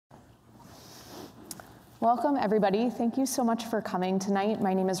Welcome, everybody. Thank you so much for coming tonight.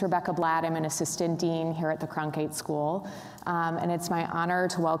 My name is Rebecca Blatt. I'm an assistant dean here at the Cronkite School. And it's my honor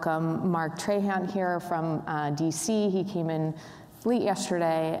to welcome Mark Trahant here from DC. He came in late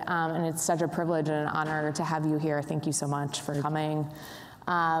yesterday, and it's such a privilege and an honor to have you here. Thank you so much for coming.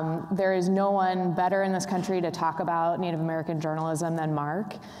 There is no one better in this country to talk about Native American journalism than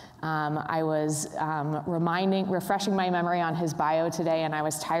Mark. I was refreshing my memory on his bio today, and I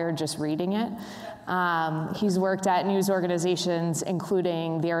was tired just reading it. He's worked at news organizations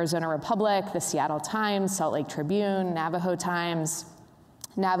including the Arizona Republic, the Seattle Times, Salt Lake Tribune, Navajo Times,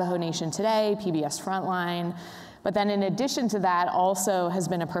 Navajo Nation Today, PBS Frontline. But then in addition to that, also has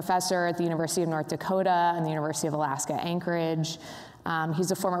been a professor at the University of North Dakota and the University of Alaska Anchorage.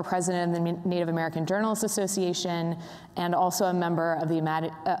 He's a former president of the Native American Journalists Association and also a member of the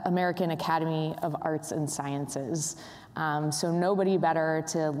American Academy of Arts and Sciences. So nobody better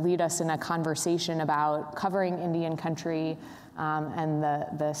to lead us in a conversation about covering Indian country and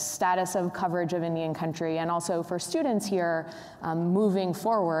the status of coverage of Indian country, and also for students here moving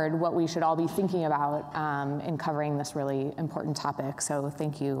forward what we should all be thinking about in covering this really important topic. So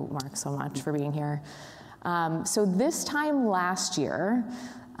thank you, Mark, so much for being here. So this time last year,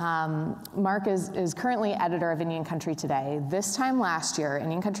 Mark is currently editor of Indian Country Today. This time last year,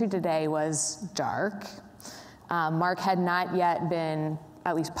 Indian Country Today was dark. Mark had not yet been,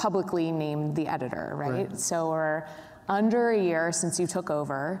 at least publicly, named the editor, right? So we're under a year since you took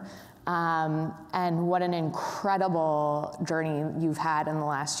over, and what an incredible journey you've had in the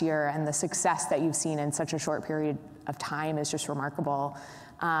last year, and the success that you've seen in such a short period of time is just remarkable.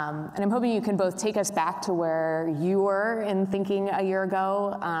 And I'm hoping you can both take us back to where you were in thinking a year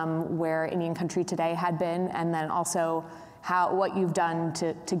ago, where Indian Country Today had been, and then also what you've done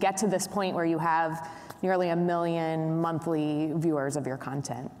to get to this point where you have nearly 1 million monthly viewers of your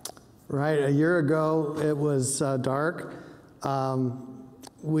content. Right, a year ago it was dark.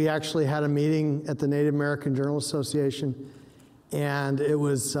 We actually had a meeting at the Native American Journalists Association, and it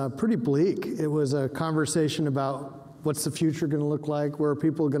was pretty bleak. It was a conversation about what's the future going to look like, where are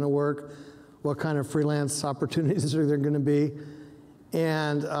people going to work, what kind of freelance opportunities are there going to be.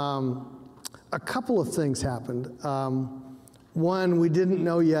 And a couple of things happened. One, we didn't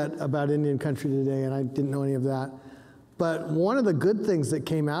know yet about Indian Country Today, and I didn't know any of that. But one of the good things that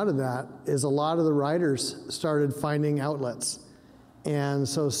came out of that is a lot of the writers started finding outlets. And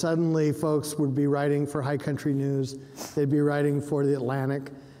so suddenly folks would be writing for High Country News, they'd be writing for The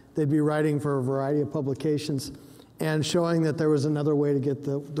Atlantic, they'd be writing for a variety of publications, and showing that there was another way to get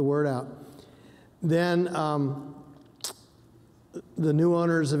the word out. Then the new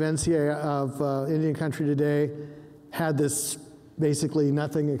owners of Indian Country Today had this basically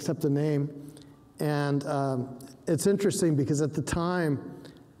nothing except the name. And it's interesting because at the time,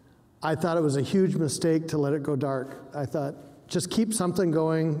 I thought it was a huge mistake to let it go dark. I thought, just keep something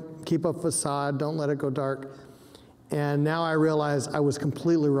going, keep a facade, don't let it go dark. And now I realize I was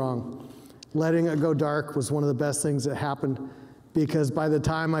completely wrong. Letting it go dark was one of the best things that happened, because by the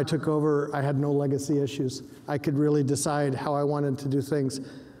time I took over, I had no legacy issues. I could really decide how I wanted to do things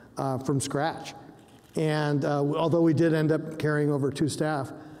from scratch. And although we did end up carrying over 2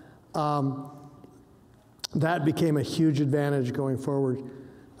 staff, that became a huge advantage going forward.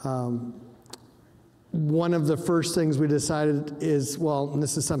 One of the first things we decided is, well, and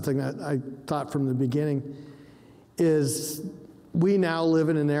this is something that I thought from the beginning, is we now live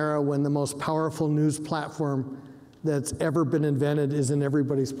in an era when the most powerful news platform that's ever been invented is in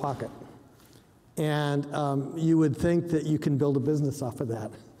everybody's pocket. And you would think that you can build a business off of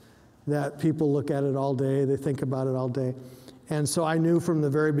that people look at it all day, they think about it all day. And so I knew from the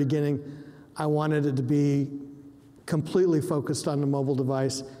very beginning I wanted it to be completely focused on the mobile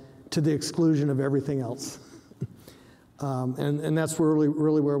device to the exclusion of everything else. And that's really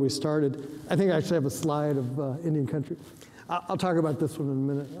where we started. I think I actually have a slide of Indian Country. I'll talk about this one in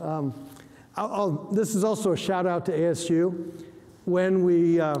a minute. This is also a shout out to ASU. When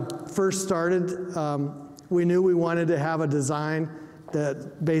we first started, we knew we wanted to have a design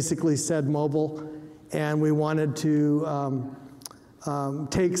that basically said mobile, and we wanted to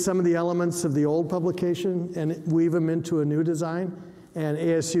take some of the elements of the old publication and weave them into a new design. And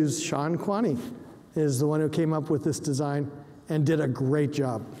ASU's Sean Kwani is the one who came up with this design and did a great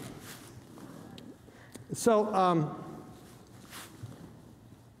job. So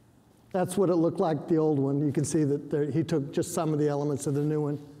that's what it looked like, the old one. You can see that he took just some of the elements of the new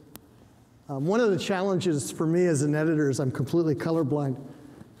one. One of the challenges for me as an editor is I'm completely colorblind.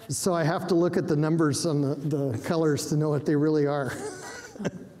 So I have to look at the numbers on the colors to know what they really are.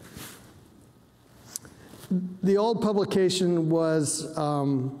 The old publication was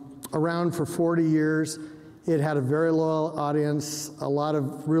around for 40 years. It had a very loyal audience, a lot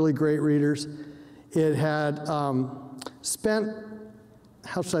of really great readers. It had spent,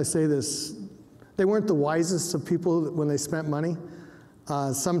 how should I say this? They weren't the wisest of people when they spent money.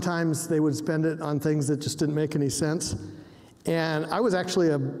 Sometimes they would spend it on things that just didn't make any sense. And I was actually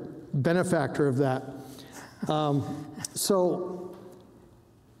a benefactor of that. So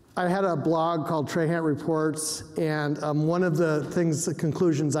I had a blog called Trahant Reports, and one of the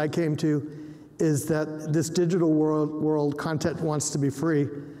conclusions I came to is that this digital world content wants to be free.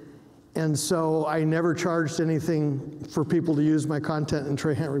 And so I never charged anything for people to use my content in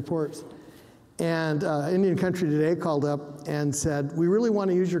Trahant Reports. And Indian Country Today called up and said, we really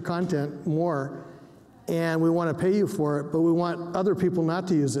want to use your content more, and we want to pay you for it, but we want other people not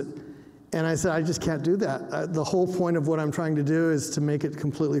to use it. And I said, I just can't do that. The whole point of what I'm trying to do is to make it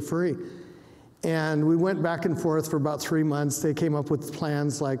completely free. And we went back and forth for about 3 months. They came up with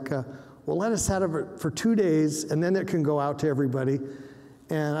plans like, well, let us have it for 2 days, and then it can go out to everybody.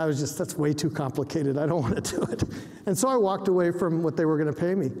 And I was just, that's way too complicated. I don't want to do it. And so I walked away from what they were going to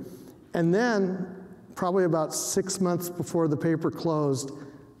pay me. And then, probably about 6 months before the paper closed,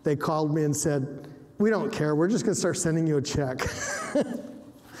 they called me and said, we don't care, we're just going to start sending you a check.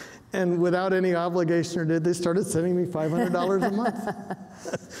 And without any obligation or they started sending me $500 a month.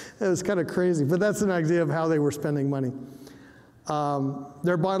 It was kind of crazy, but that's an idea of how they were spending money.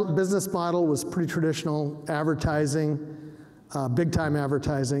 Their business model was pretty traditional, advertising, big time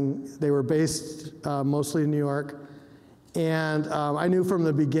advertising. They were based mostly in New York. And I knew from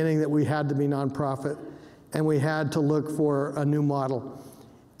the beginning that we had to be nonprofit, and we had to look for a new model.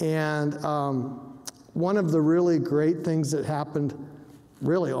 And one of the really great things that happened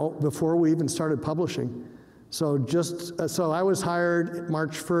really before we even started publishing. So so I was hired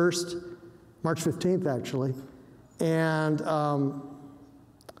March 15th actually. And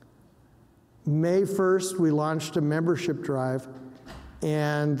May 1st, we launched a membership drive,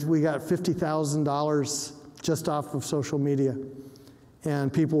 and we got $50,000 just off of social media.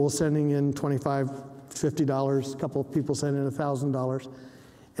 And people were sending in $25, $50, a couple of people sent in $1,000.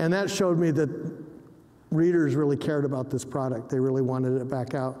 And that showed me that readers really cared about this product. They really wanted it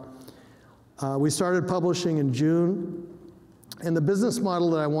back out. We started publishing in June, and the business model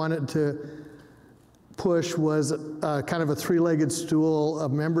that I wanted to push was kind of a three-legged stool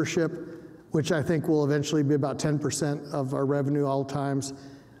of membership, which I think will eventually be about 10% of our revenue all times.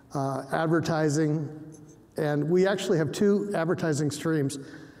 Advertising, and we actually have 2 advertising streams.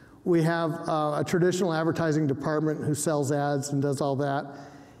 We have a traditional advertising department who sells ads and does all that.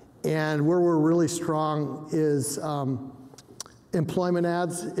 And where we're really strong is employment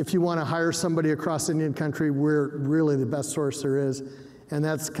ads. If you want to hire somebody across Indian Country, we're really the best source there is. And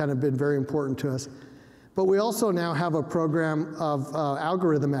that's kind of been very important to us. But we also now have a program of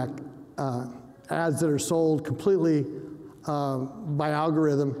algorithm ads that are sold completely by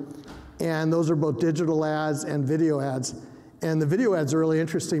algorithm. And those are both digital ads and video ads. And the video ads are really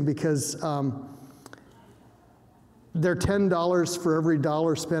interesting because they're $10 for every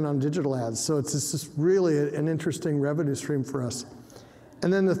dollar spent on digital ads. So it's just really an interesting revenue stream for us.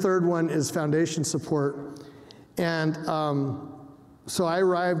 And then the third one is foundation support. And so I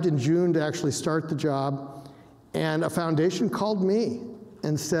arrived in June to actually start the job, and a foundation called me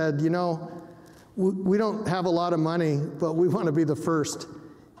and said, you know, we don't have a lot of money, but we want to be the first.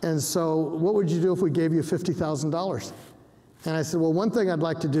 And so what would you do if we gave you $50,000? And I said, well, one thing I'd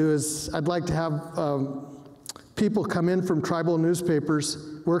like to do is I'd like to have people come in from tribal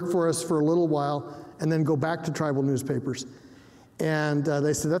newspapers, work for us for a little while, and then go back to tribal newspapers. And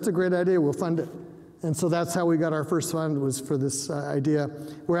they said, that's a great idea, we'll fund it. And so that's how we got our first fund, was for this idea.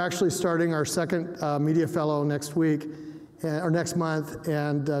 We're actually starting our second media fellow next week, or next month,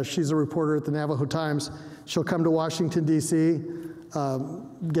 and she's a reporter at the Navajo Times. She'll come to Washington, D.C.,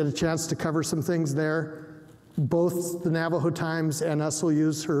 get a chance to cover some things there. Both the Navajo Times and us will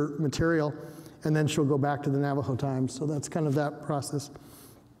use her material, and then she'll go back to the Navajo Times. So that's kind of that process.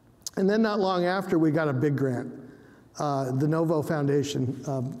 And then not long after, we got a big grant. The Novo Foundation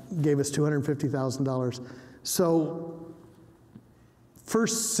gave us $250,000. So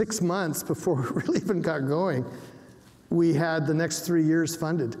first 6 months before we really even got going, we had the next 3 years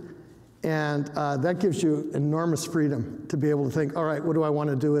funded. And that gives you enormous freedom to be able to think, all right, what do I want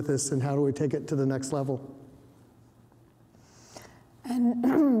to do with this, and how do we take it to the next level?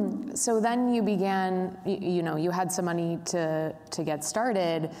 And so then you began, you know, you had some money to get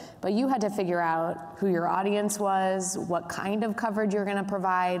started, but you had to figure out who your audience was, what kind of coverage you're going to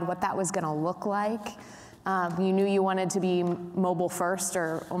provide, what that was going to look like. You knew you wanted to be mobile first,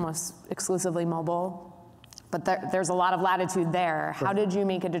 or almost exclusively mobile. but there's a lot of latitude there. How did you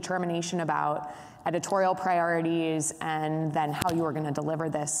make a determination about editorial priorities and then how you were going to deliver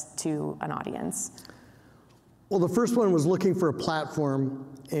this to an audience? Well, the first one was looking for a platform,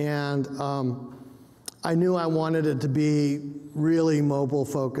 and I knew I wanted it to be really mobile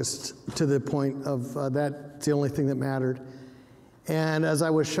focused to the point of that's the only thing that mattered. And as I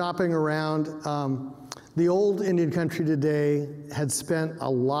was shopping around, the old Indian Country Today had spent a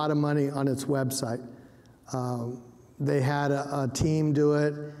lot of money on its website. They had a team do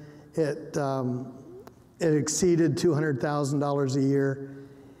it. It exceeded $200,000 a year.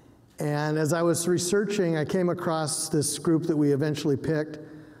 And as I was researching, I came across this group that we eventually picked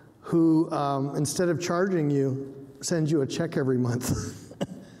who, instead of charging you, sends you a check every month.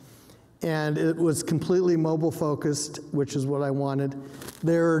 And it was completely mobile focused, which is what I wanted.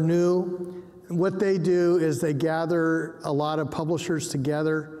 They're new. What they do is they gather a lot of publishers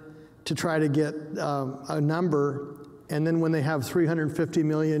together to try to get a number, and then when they have 350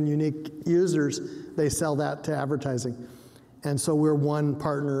 million unique users, they sell that to advertising. And so we're one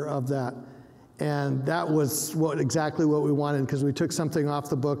partner of that. And that was exactly what we wanted, because we took something off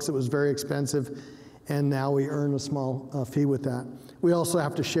the books that was very expensive, and now we earn a small fee with that. We also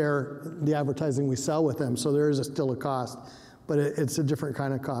have to share the advertising we sell with them, so there is still a cost, but it's a different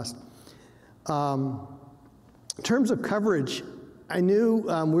kind of cost. In terms of coverage, I knew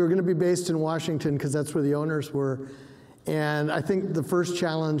we were going to be based in Washington because that's where the owners were. And I think the first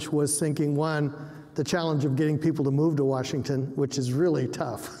challenge was thinking, one, the challenge of getting people to move to Washington, which is really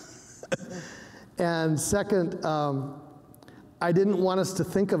tough. And second, I didn't want us to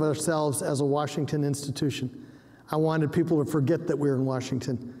think of ourselves as a Washington institution. I wanted people to forget that we were in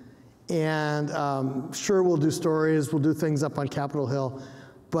Washington. And sure, we'll do stories, we'll do things up on Capitol Hill,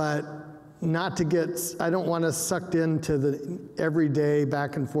 but not to get, I don't want us sucked into the everyday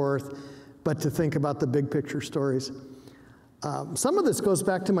back and forth, but to think about the big picture stories. Some of this goes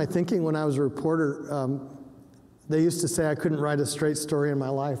back to my thinking when I was a reporter. They used to say I couldn't write a straight story in my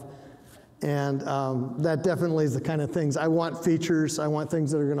life. And that definitely is the kind of things. I want features, I want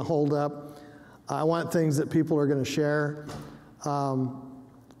things that are gonna hold up. I want things that people are gonna share.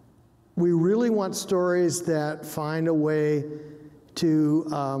 We really want stories that find a way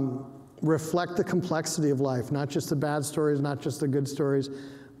to reflect the complexity of life, not just the bad stories, not just the good stories,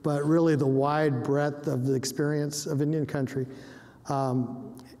 but really the wide breadth of the experience of Indian country.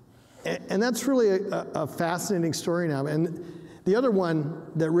 And that's really a fascinating story now. And the other one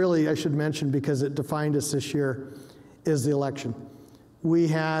that really I should mention, because it defined us this year, is the election. We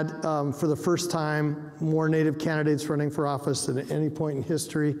had, for the first time, more Native candidates running for office than at any point in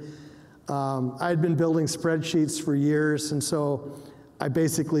history. I had been building spreadsheets for years, and so I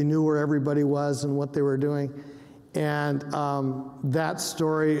basically knew where everybody was and what they were doing. And that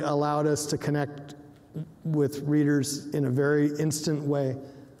story allowed us to connect with readers in a very instant way.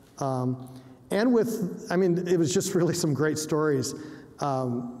 And with, I mean, it was just really some great stories.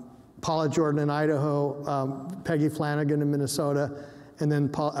 Paula Jordan in Idaho, Peggy Flanagan in Minnesota, and then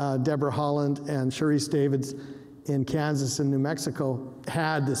Deborah Holland and Sharice Davids in Kansas and New Mexico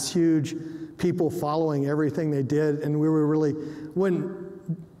had this huge people following everything they did. And we were really, when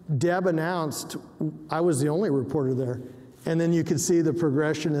Deb announced, I was the only reporter there. And then you could see the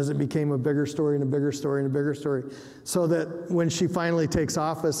progression as it became a bigger story and a bigger story and a bigger story. So that when she finally takes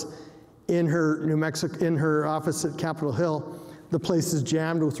office in her in her office at Capitol Hill, the place is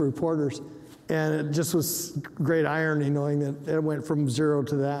jammed with reporters. And it just was great irony knowing that it went from zero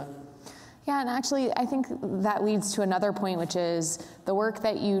to that. Yeah, and actually, I think that leads to another point, which is the work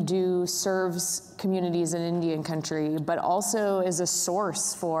that you do serves communities in Indian country, but also is a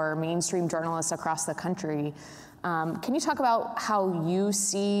source for mainstream journalists across the country. Can you talk about how you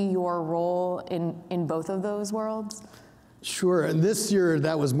see your role in both of those worlds? Sure, and this year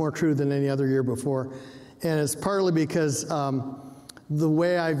that was more true than any other year before. And it's partly because the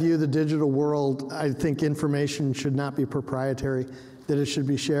way I view the digital world, I think information should not be proprietary, that it should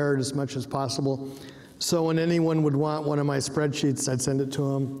be shared as much as possible. So when anyone would want one of my spreadsheets, I'd send it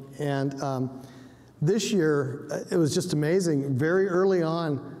to them. And this year, it was just amazing. Very early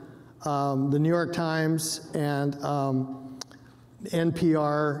on, the New York Times and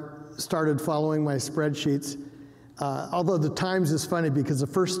NPR started following my spreadsheets. Although the Times is funny because the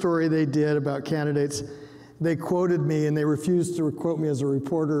first story they did about candidates, they quoted me and they refused to quote me as a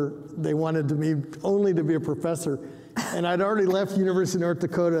reporter. They wanted me only to be a professor. And I'd already left University of North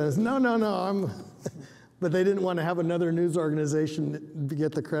Dakota. I said, no, but they didn't want to have another news organization to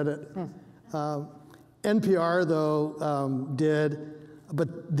get the credit. NPR, though, did,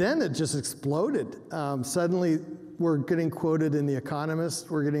 but then it just exploded. Suddenly, we're getting quoted in The Economist,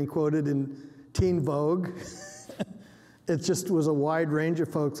 we're getting quoted in Teen Vogue. It just was a wide range of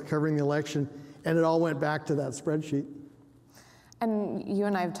folks covering the election, and it all went back to that spreadsheet. And you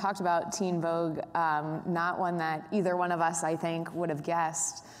and I have talked about Teen Vogue, not one that either one of us, I think, would have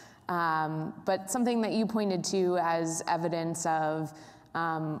guessed, but something that you pointed to as evidence of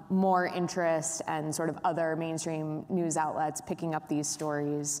more interest and sort of other mainstream news outlets picking up these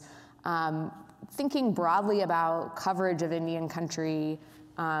stories. Thinking broadly about coverage of Indian country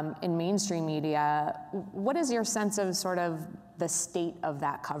in mainstream media, what is your sense of sort of the state of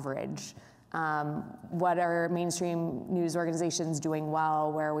that coverage? What are mainstream news organizations doing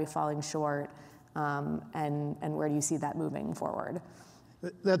well? Where are we falling short? And where do you see that moving forward?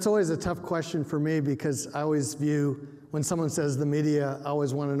 That's always a tough question for me because I always view, when someone says the media, I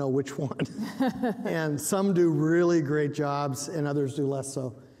always want to know which one. And some do really great jobs and others do less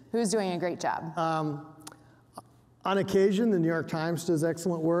so. Who's doing a great job? On occasion, the New York Times does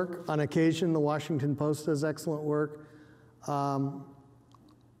excellent work. On occasion, the Washington Post does excellent work.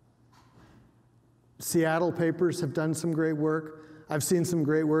 Seattle papers have done some great work. I've seen some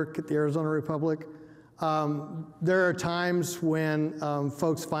great work at the Arizona Republic. There are times when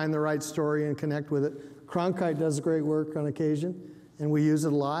folks find the right story and connect with it. Cronkite does great work on occasion, and we use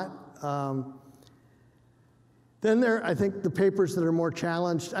it a lot. Then I think the papers that are more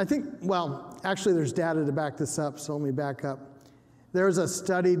challenged, actually there's data to back this up, so let me back up. There was a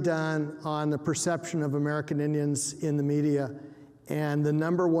study done on the perception of American Indians in the media, and the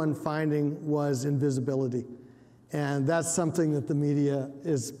number one finding was invisibility. And that's something that the media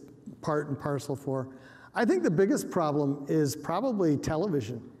is part and parcel for. I think the biggest problem is probably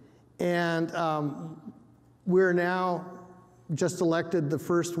television. And we're now just elected the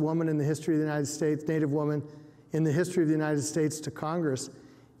first woman in the history of the United States, Native woman, in the history of the United States to Congress,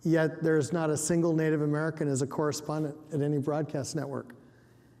 yet there's not a single Native American as a correspondent at any broadcast network.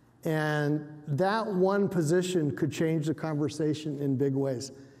 And that one position could change the conversation in big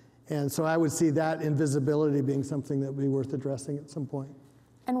ways. And so I would see that invisibility being something that would be worth addressing at some point.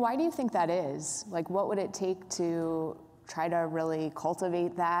 And why do you think that is? Like, what would it take to try to really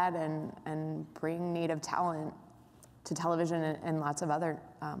cultivate that and bring Native talent to television and lots of other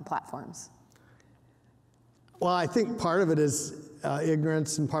platforms? Well, I think part of it is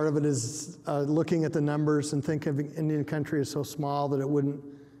ignorance, and part of it is looking at the numbers and think of Indian country as so small that it wouldn't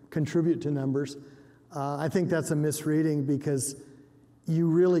contribute to numbers. I think that's a misreading because you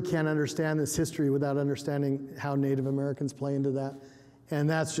really can't understand this history without understanding how Native Americans play into that, and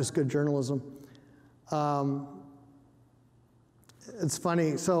that's just good journalism. It's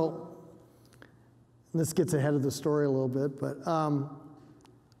funny, so this gets ahead of the story a little bit, but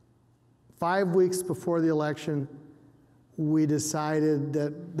 5 weeks before the election, we decided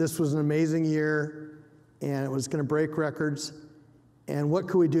that this was an amazing year and it was going to break records, and what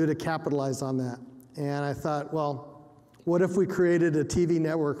could we do to capitalize on that? And I thought, well, what if we created a TV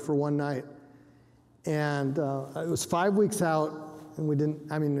network for one night? And it was 5 weeks out, and it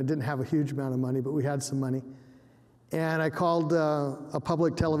didn't have a huge amount of money, but we had some money. And I called a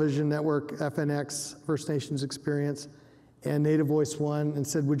public television network, FNX, First Nations Experience, and Native Voice One, and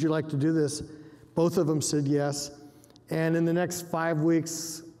said, would you like to do this? Both of them said yes. And in the next 5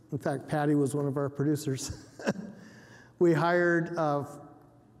 weeks, in fact, Patty was one of our producers, we hired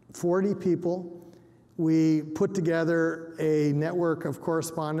 40 people. We put together a network of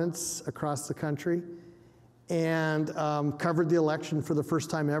correspondents across the country and covered the election for the first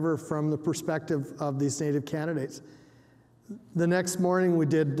time ever from the perspective of these Native candidates. The next morning we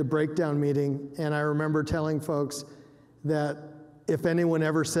did the breakdown meeting, and I remember telling folks that if anyone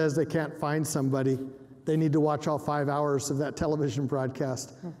ever says they can't find somebody, they need to watch all 5 hours of that television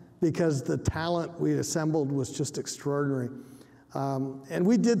broadcast because the talent we assembled was just extraordinary. And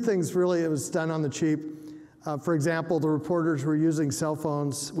we did things really, it was done on the cheap. For example, the reporters were using cell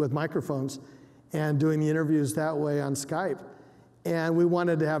phones with microphones and doing the interviews that way on Skype. And we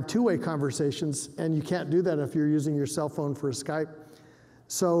wanted to have two-way conversations, and you can't do that if you're using your cell phone for a Skype.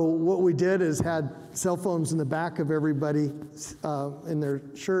 So what we did is had cell phones in the back of everybody in their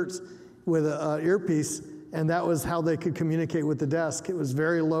shirts with an earpiece, and that was how they could communicate with the desk. It was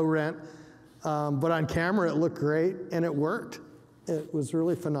very low rent, but on camera it looked great, and it worked. It was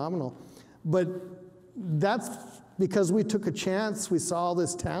really phenomenal. But that's because we took a chance. We saw all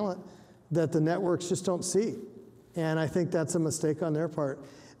this talent that the networks just don't see. And I think that's a mistake on their part.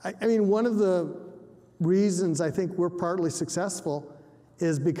 I mean, one of the reasons I think we're partly successful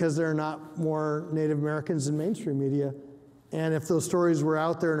is because there are not more Native Americans in mainstream media. And if those stories were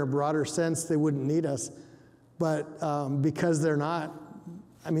out there in a broader sense, they wouldn't need us. But because they're not,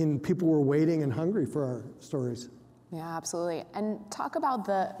 I mean, people were waiting and hungry for our stories. Yeah, absolutely. And talk about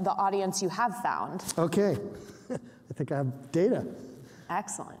the audience you have found. Okay, I think I have data.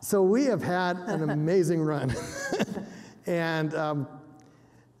 Excellent. So we have had an amazing run. And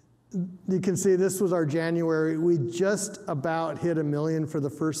you can see this was our January. We just about hit 1 million for the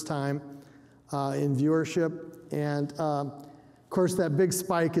first time in viewership. And of course, that big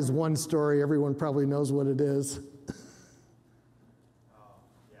spike is one story. Everyone probably knows what it is. Oh,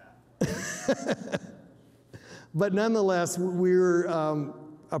 yeah. But nonetheless, we were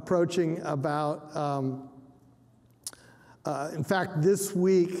approaching about, in fact, this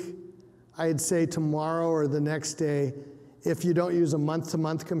week, I'd say tomorrow or the next day, if you don't use a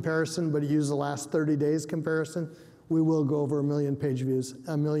month-to-month comparison, but you use the last 30 days comparison, we will go over 1 million page views,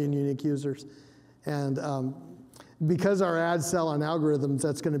 1 million unique users. And because our ads sell on algorithms,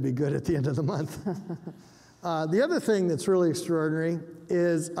 that's going to be good at the end of the month. The other thing that's really extraordinary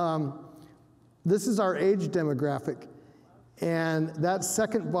is this is our age demographic. And that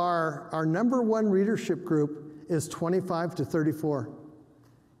second bar, our #1 readership group is 25 to 34.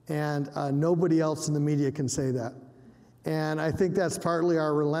 And nobody else in the media can say that. And I think that's partly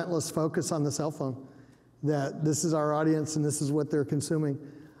our relentless focus on the cell phone, that this is our audience and this is what they're consuming.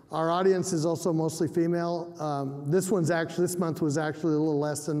 Our audience is also mostly female. This month was actually a little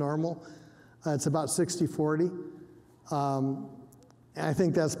less than normal. It's about 60-40. I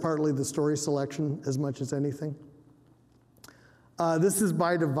think that's partly the story selection as much as anything. This is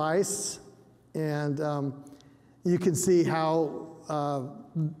by device, and you can see how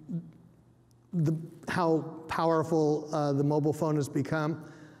powerful the mobile phone has become.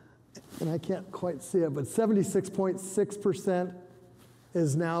 And I can't quite see it, but 76.6%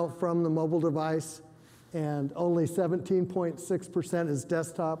 is now from the mobile device, and only 17.6% is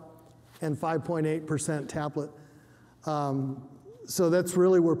desktop, and 5.8% tablet. So that's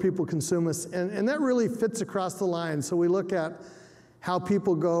really where people consume us, and that really fits across the line. So we look at how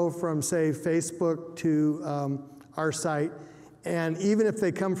people go from, say, Facebook to our site, and even if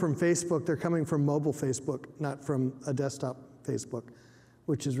they come from Facebook, they're coming from mobile Facebook, not from a desktop Facebook,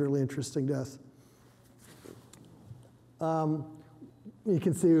 which is really interesting to us. You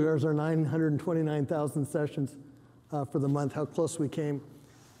can see there's our 929,000 sessions for the month, how close we came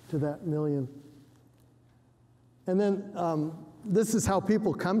to that million. And then this is how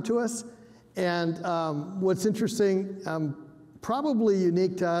people come to us. And what's interesting, probably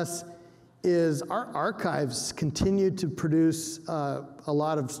unique to us, is our archives continue to produce a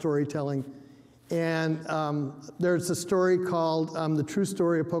lot of storytelling. And there's a story called The True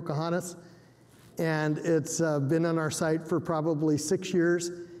Story of Pocahontas, and it's been on our site for probably 6 years.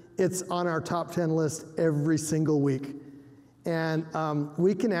 It's on our top 10 list every single week. And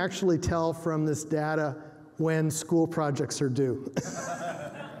we can actually tell from this data when school projects are due.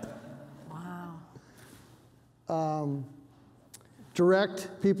 Wow. Direct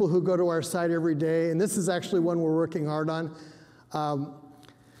people who go to our site every day, and this is actually one we're working hard on.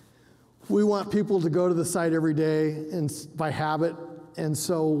 We want people to go to the site every day and by habit, and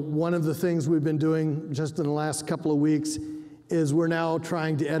so one of the things we've been doing just in the last couple of weeks is we're now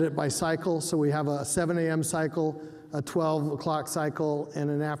trying to edit by cycle. So we have a 7 a.m. cycle, a 12 o'clock cycle, and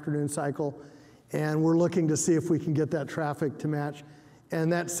an afternoon cycle, and we're looking to see if we can get that traffic to match.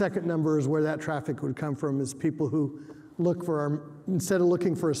 And that second number is where that traffic would come from, is people who look for instead of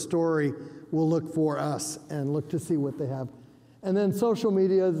looking for a story, will look for us and look to see what they have. And then social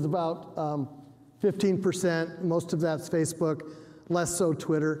media is about 15%. Most of that's Facebook, less so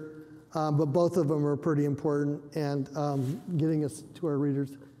Twitter, but both of them are pretty important and getting us to our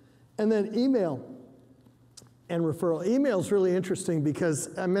readers. And then email and referral. Email is really interesting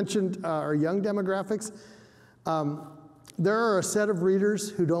because I mentioned our young demographics. There are a set of readers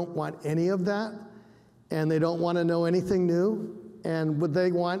who don't want any of that, and they don't want to know anything new, and what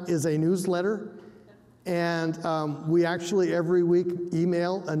they want is a newsletter. And we actually every week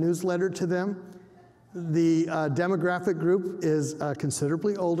email a newsletter to them. The demographic group is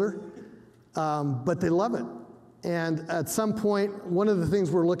considerably older, but they love it. And at some point, one of the things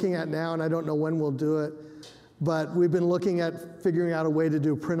we're looking at now, and I don't know when we'll do it, but we've been looking at figuring out a way to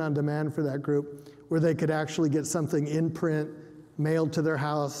do print on demand for that group, where they could actually get something in print, mailed to their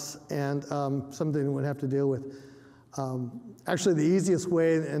house, and something they would have to deal with. Actually, the easiest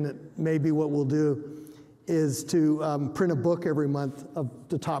way, and it may be what we'll do, is to print a book every month of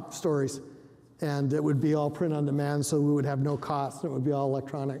the top stories. And it would be all print on demand, so we would have no cost, and it would be all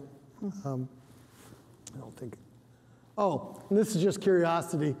electronic. I don't think. Oh, and this is just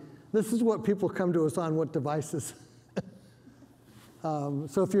curiosity. This is what people come to us on, what devices.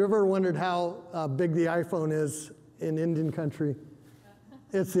 So if you ever wondered how big the iPhone is in Indian country,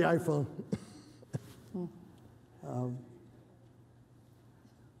 it's the iPhone.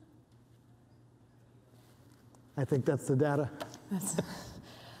 I think that's the data.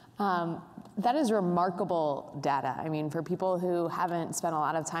 That is remarkable data. I mean, for people who haven't spent a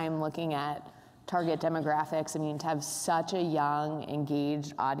lot of time looking at target demographics, I mean, to have such a young,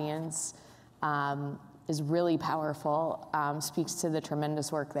 engaged audience is really powerful, speaks to the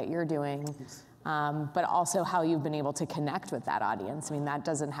tremendous work that you're doing, but also how you've been able to connect with that audience. I mean, that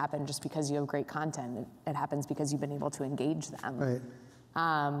doesn't happen just because you have great content. It happens because you've been able to engage them. Right.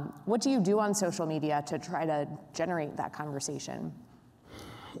 What do you do on social media to try to generate that conversation?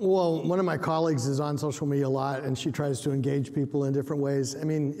 Well, one of my colleagues is on social media a lot, and she tries to engage people in different ways. I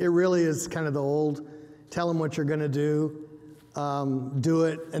mean, it really is kind of the old, tell them what you're going to do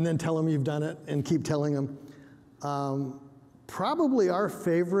it, and then tell them you've done it, and keep telling them. Probably our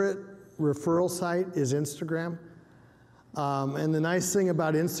favorite referral site is Instagram. And the nice thing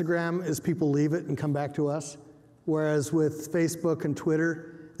about Instagram is people leave it and come back to us, whereas with Facebook and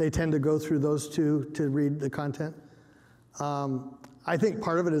Twitter, they tend to go through those two to read the content. I think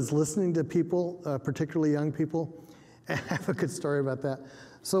part of it is listening to people, particularly young people. I have a good story about that.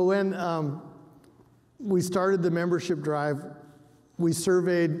 So when we started the membership drive, we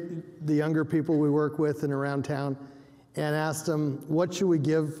surveyed the younger people we work with and around town and asked them, what should we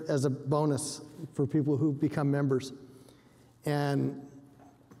give as a bonus for people who become members? And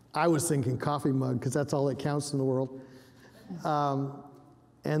I was thinking coffee mug, because that's all that counts in the world.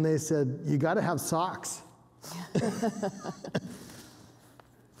 And they said, you got to have socks.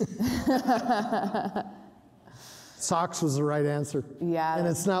 Socks was the right answer. Yeah. And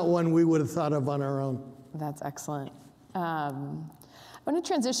it's not one we would have thought of on our own. That's excellent. I want to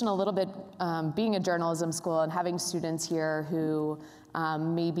transition a little bit, being a journalism school and having students here who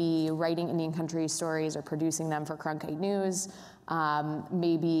may be writing Indian country stories or producing them for Cronkite News,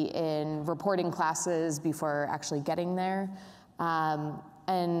 maybe in reporting classes before actually getting there,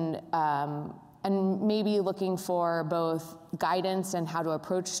 and maybe looking for both guidance and how to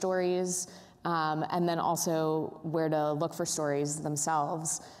approach stories, and then also where to look for stories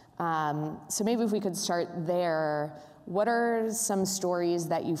themselves. So maybe if we could start there, what are some stories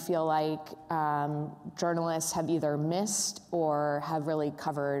that you feel like journalists have either missed or have really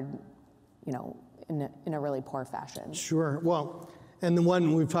covered, you know, in a really poor fashion? Sure. Well, and the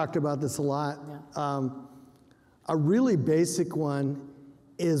one, we've talked about this a lot. Yeah. A really basic one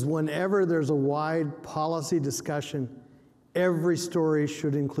is whenever there's a wide policy discussion, every story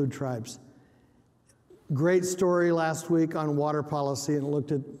should include tribes. Great story last week on water policy, and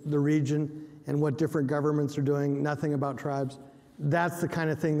looked at the region and what different governments are doing, nothing about tribes. That's the kind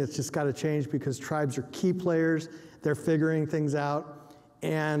of thing that's just got to change, because tribes are key players, they're figuring things out,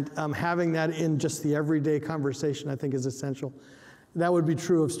 and having that in just the everyday conversation, I think, is essential. That would be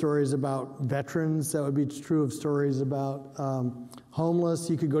true of stories about veterans, that would be true of stories about homeless.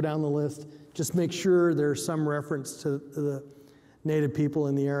 You could go down the list. Just make sure there's some reference to the Native people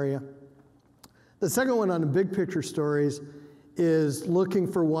in the area. The second one on the big picture stories is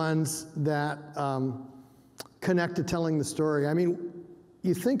looking for ones that connect to telling the story. I mean,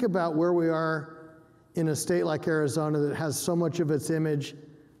 you think about where we are in a state like Arizona that has so much of its image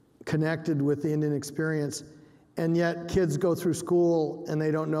connected with the Indian experience, and yet kids go through school and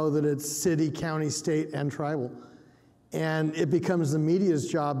they don't know that it's city, county, state, and tribal. And it becomes the media's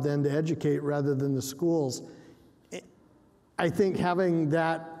job then to educate rather than the schools. I think having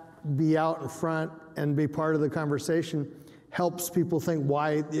that be out in front and be part of the conversation helps people think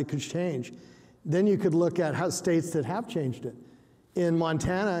why it could change. Then you could look at how states that have changed it. In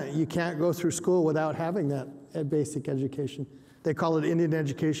Montana, you can't go through school without having that basic education. They call it Indian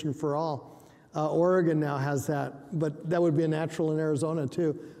education for all. Oregon now has that, but that would be a natural in Arizona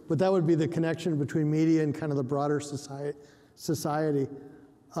too. But that would be the connection between media and kind of the broader society.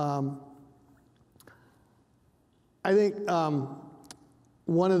 I think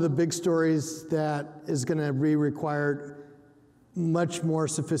one of the big stories that is going to be required much more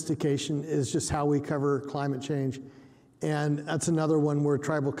sophistication is just how we cover climate change. And that's another one where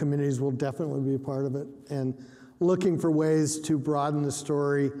tribal communities will definitely be a part of it, and looking for ways to broaden the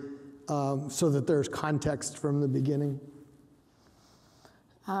story so that there's context from the beginning.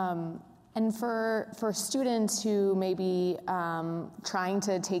 And for students who may be trying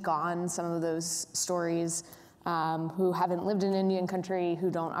to take on some of those stories, who haven't lived in Indian country, who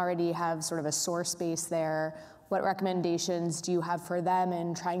don't already have sort of a source base there, what recommendations do you have for them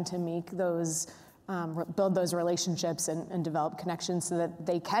in trying to make those, build those relationships and develop connections so that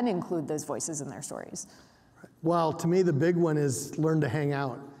they can include those voices in their stories? Well, to me, the big one is learn to hang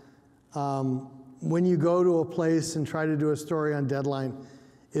out. When you go to a place and try to do a story on deadline,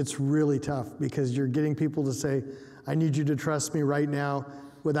 it's really tough because you're getting people to say, I need you to trust me right now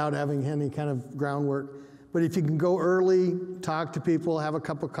without having any kind of groundwork. But if you can go early, talk to people, have a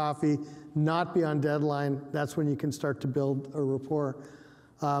cup of coffee, not be on deadline, that's when you can start to build a rapport.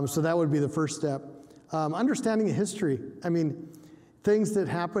 So that would be the first step. Understanding history. I mean, things that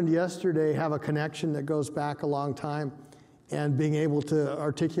happened yesterday have a connection that goes back a long time, and being able to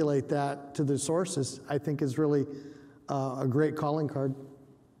articulate that to the sources, I think, is really a great calling card.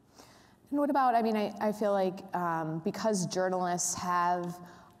 And what about, I mean, I feel like because journalists have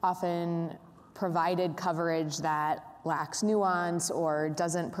often provided coverage that lacks nuance or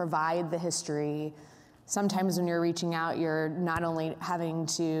doesn't provide the history, sometimes when you're reaching out, you're not only having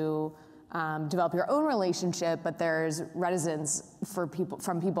to develop your own relationship, but there's reticence from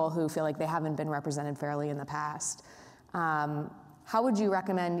people who feel like they haven't been represented fairly in the past. How would you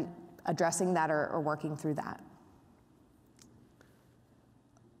recommend addressing that or working through that?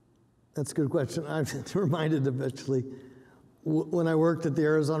 That's a good question. I'm reminded of actually, when I worked at the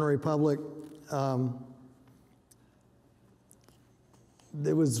Arizona Republic,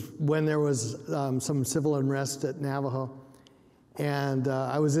 it was when there was some civil unrest at Navajo. And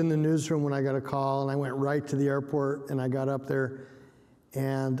I was in the newsroom when I got a call, and I went right to the airport, and I got up there,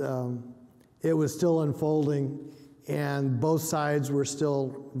 and it was still unfolding, and both sides were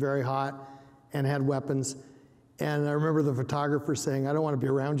still very hot and had weapons. And I remember the photographer saying, I don't want to be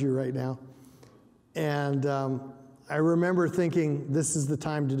around you right now. And I remember thinking, this is the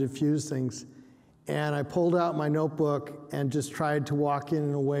time to diffuse things. And I pulled out my notebook and just tried to walk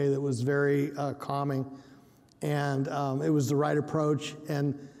in a way that was very calming. And it was the right approach,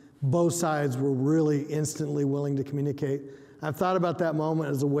 and both sides were really instantly willing to communicate. I've thought about that moment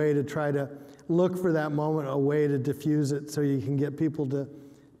as a way to try to look for that moment, a way to diffuse it so you can get people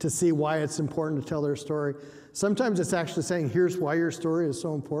to see why it's important to tell their story. Sometimes it's actually saying, here's why your story is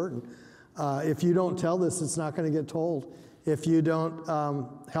so important. If you don't tell this, it's not going to get told. If you don't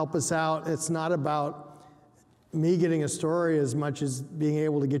help us out, it's not about me getting a story as much as being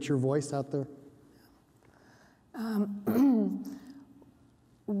able to get your voice out there.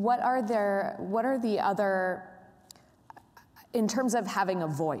 What are the other, in terms of having a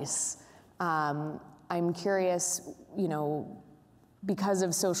voice, I'm curious, you know, because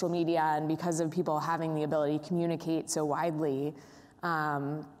of social media and because of people having the ability to communicate so widely,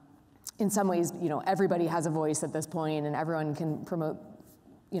 in some ways, you know, everybody has a voice at this point and everyone can promote,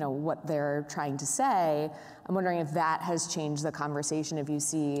 you know, what they're trying to say. I'm wondering if that has changed the conversation, if you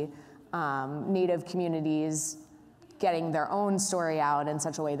see Native communities getting their own story out in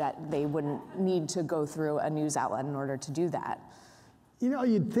such a way that they wouldn't need to go through a news outlet in order to do that. You know,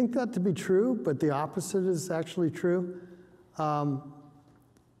 you'd think that to be true, but the opposite is actually true.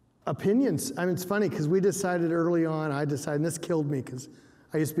 Opinions, I mean, it's funny because we decided early on, and this killed me because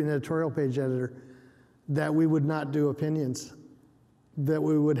I used to be an editorial page editor, that we would not do opinions, that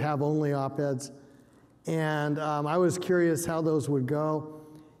we would have only op-eds. And I was curious how those would go.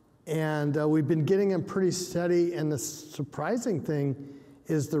 And we've been getting them pretty steady, and the surprising thing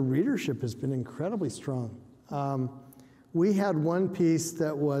is the readership has been incredibly strong. We had one piece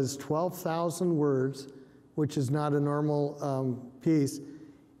that was 12,000 words, which is not a normal piece,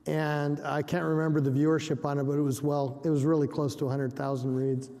 and I can't remember the viewership on it, but it was really close to 100,000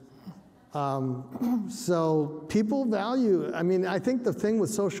 reads. So people value, I mean, I think the thing with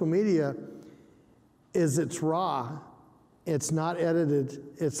social media is it's raw. It's not edited.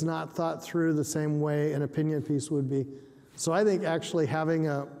 It's not thought through the same way an opinion piece would be. So I think actually having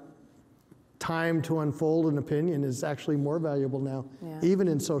a time to unfold an opinion is actually more valuable now, even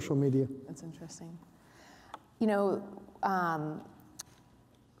in social media. That's interesting. You know,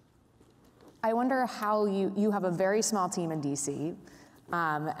 I wonder how you have a very small team in DC,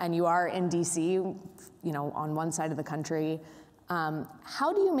 and you are in DC, you know, on one side of the country.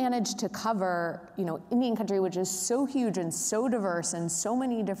 How do you manage to cover, you know, Indian country, which is so huge and so diverse and so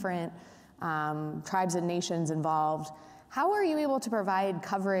many different tribes and nations involved? How are you able to provide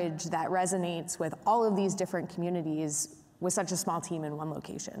coverage that resonates with all of these different communities with such a small team in one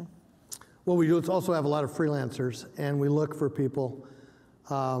location? Well, we do also have a lot of freelancers, and we look for people.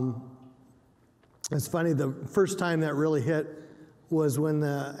 It's funny, the first time that really hit was when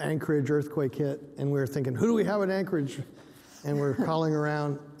the Anchorage earthquake hit, and we were thinking, who do we have in Anchorage? And we're calling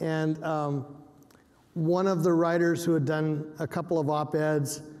around, and one of the writers who had done a couple of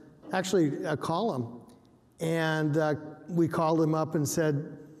op-eds, actually a column, and we called him up and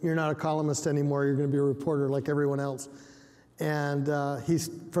said, you're not a columnist anymore, you're gonna be a reporter like everyone else. And he's,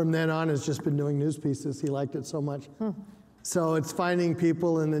 from then on, has just been doing news pieces. He liked it so much. So it's finding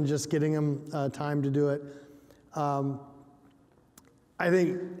people and then just getting them time to do it. I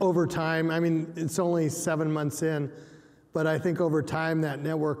think over time, I mean, it's only 7 months in, but I think over time that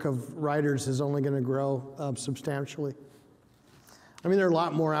network of writers is only going to grow substantially. I mean, there are a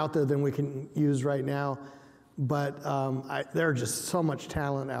lot more out there than we can use right now, but there are just so much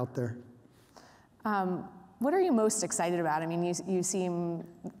talent out there. What are you most excited about? I mean, you seem,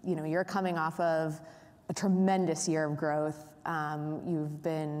 you're coming off of a tremendous year of growth. You've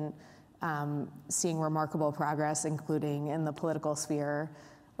been seeing remarkable progress, including in the political sphere.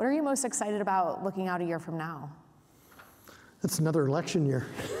 What are you most excited about looking out a year from now? It's another election year.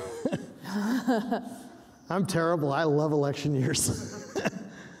 I'm terrible. I love election years.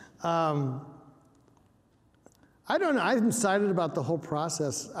 I don't know. I'm excited about the whole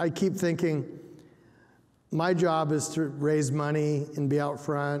process. I keep thinking my job is to raise money and be out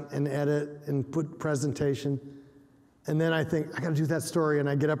front and edit and put presentation. And then I think, I got to do that story, and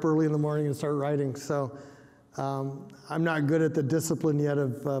I get up early in the morning and start writing. So I'm not good at the discipline yet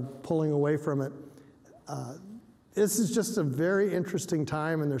of pulling away from it. This is just a very interesting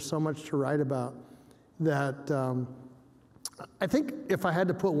time, and there's so much to write about that I think if I had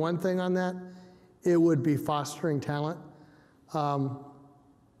to put one thing on that, it would be fostering talent.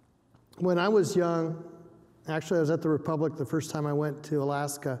 When I was young, actually I was at the Republic the first time I went to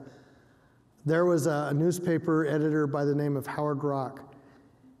Alaska. There was a newspaper editor by the name of Howard Rock.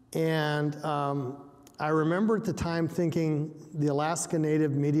 And I remember at the time thinking the Alaska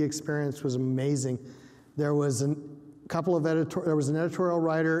Native media experience was amazing. There was there was an editorial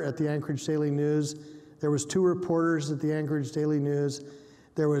writer at the Anchorage Daily News. There was 2 reporters at the Anchorage Daily News.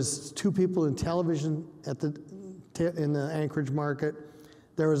 There was 2 people in television in the Anchorage market.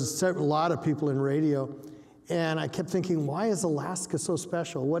 There was a lot of people in radio. And I kept thinking, why is Alaska so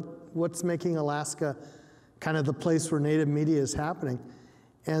special? What's making Alaska kind of the place where Native media is happening?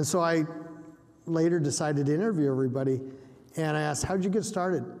 And so I later decided to interview everybody. And I asked, how'd you get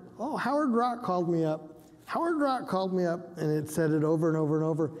started? Oh, Howard Rock called me up. Howard Rock called me up, and it said it over and over and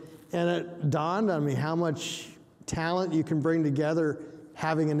over. And it dawned on me how much talent you can bring together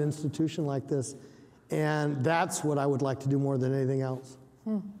having an institution like this. And that's what I would like to do more than anything else.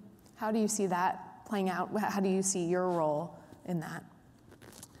 How do you see that playing out? How do you see your role in that?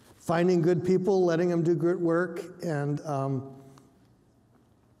 Finding good people, letting them do good work, and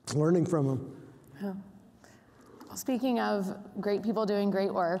learning from them. Yeah. Well, speaking of great people doing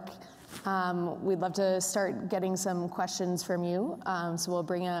great work, we'd love to start getting some questions from you. So we'll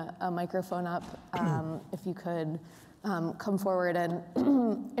bring a microphone up. If you could come forward and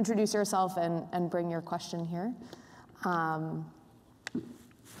introduce yourself and bring your question here.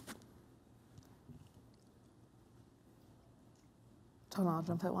 Don't all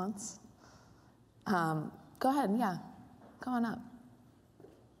jump at once. Go ahead, yeah, come on up.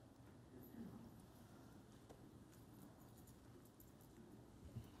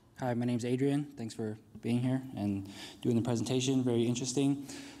 Hi, my name's Adrian. Thanks for being here and doing the presentation. Very interesting.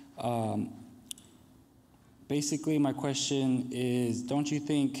 Basically, my question is, don't you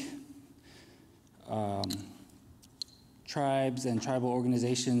think tribes and tribal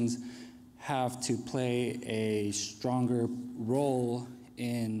organizations have to play a stronger role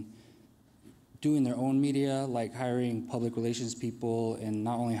in doing their own media, like hiring public relations people, and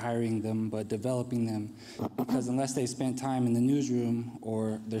not only hiring them, but developing them? Because unless they spent time in the newsroom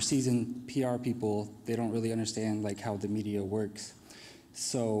or they're seasoned PR people, they don't really understand like how the media works.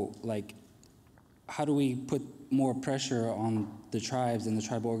 So like, how do we put more pressure on the tribes and the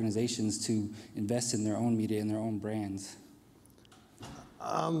tribal organizations to invest in their own media and their own brands?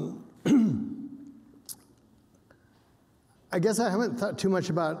 I guess I haven't thought too much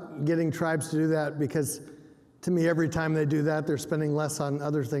about getting tribes to do that, because to me, every time they do that, they're spending less on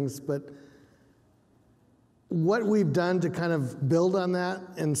other things. But what we've done to kind of build on that,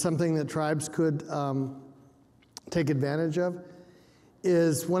 and something that tribes could take advantage of,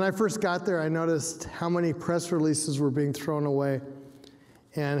 is when I first got there, I noticed how many press releases were being thrown away,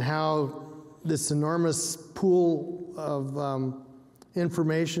 and how this enormous pool of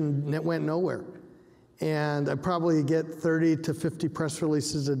information that went nowhere. And I probably get 30 to 50 press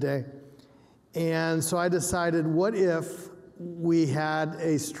releases a day. And so I decided, what if we had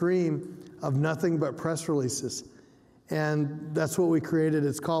a stream of nothing but press releases? And that's what we created.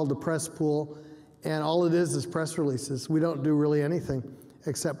 It's called the Press Pool. And all it is press releases. We don't do really anything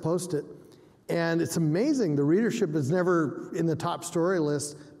except post it. And it's amazing. The readership is never in the top story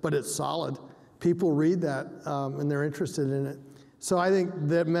list, but it's solid. People read that, and they're interested in it. So I think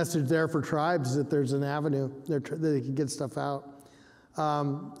that message there for tribes is that there's an avenue that they can get stuff out.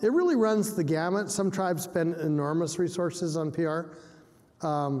 It really runs the gamut. Some tribes spend enormous resources on PR.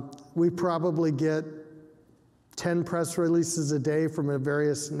 We probably get 10 press releases a day from the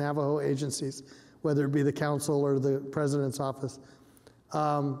various Navajo agencies, whether it be the council or the president's office.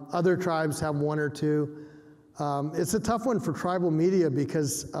 Other tribes have one or two. It's a tough one for tribal media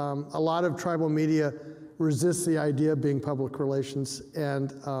because a lot of tribal media resists the idea of being public relations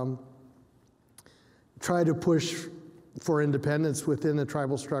and try to push for independence within the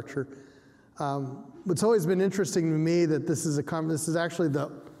tribal structure. It's always been interesting to me that this is actually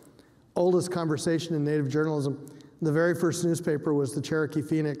the oldest conversation in Native journalism. The very first newspaper was the Cherokee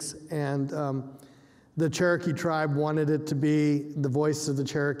Phoenix, and the Cherokee tribe wanted it to be the voice of the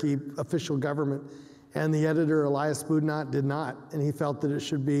Cherokee official government, and the editor, Elias Boudinot, did not, and he felt that it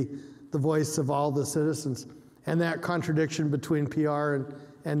should be the voice of all the citizens. And that contradiction between PR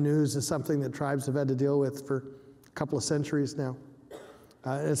and news is something that tribes have had to deal with for a couple of centuries now.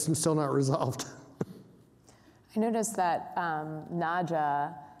 It's still not resolved. I noticed that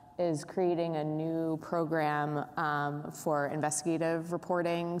NAJA is creating a new program for investigative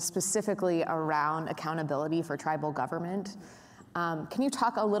reporting, specifically around accountability for tribal government. Can you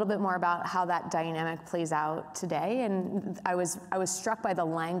talk a little bit more about how that dynamic plays out today? And I was struck by the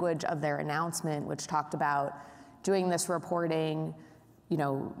language of their announcement, which talked about doing this reporting,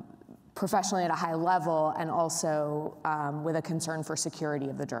 professionally at a high level, and also with a concern for security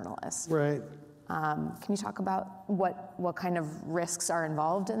of the journalists. Right. Can you talk about what kind of risks are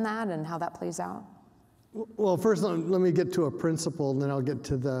involved in that and how that plays out? Well, first let me get to a principle, and then I'll get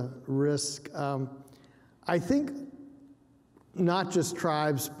to the risk. I think not just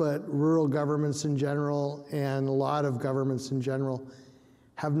tribes, but rural governments in general, and a lot of governments in general,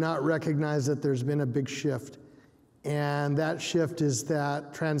 have not recognized that there's been a big shift. And that shift is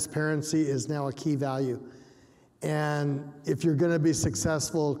that transparency is now a key value. And if you're going to be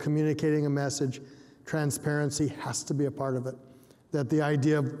successful communicating a message, transparency has to be a part of it. That the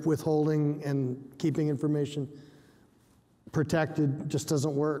idea of withholding and keeping information protected just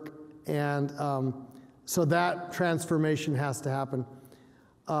doesn't work. And so that transformation has to happen.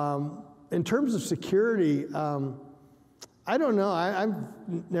 In terms of security, I don't know. I've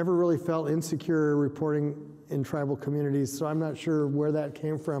never really felt insecure reporting in tribal communities, so I'm not sure where that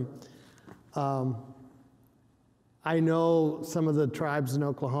came from. I know some of the tribes in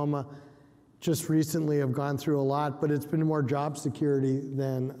Oklahoma just recently have gone through a lot, but it's been more job security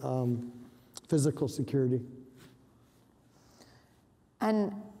than physical security.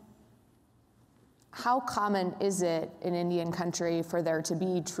 And how common is it in Indian country for there to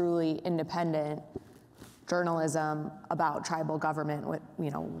be truly independent journalism about tribal government,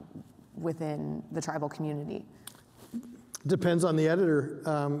 within the tribal community? Depends on the editor.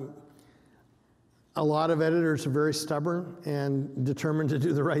 A lot of editors are very stubborn and determined to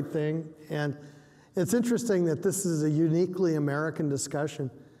do the right thing. And it's interesting that this is a uniquely American discussion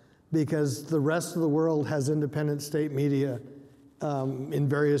because the rest of the world has independent state media in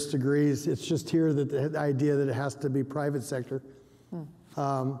various degrees. It's just here that the idea that it has to be private sector.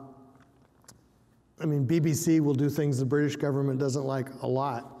 BBC will do things the British government doesn't like a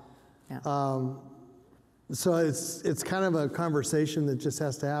lot. Yeah. So it's kind of a conversation that just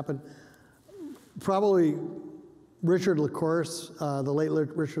has to happen. Probably Richard LaCourse, the late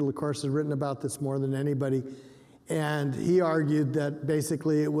Richard LaCourse, has written about this more than anybody. And he argued that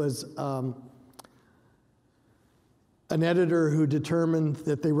basically it was an editor who determined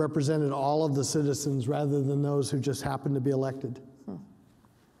that they represented all of the citizens rather than those who just happened to be elected.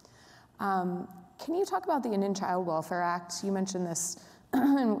 Can you talk about the Indian Child Welfare Act? You mentioned this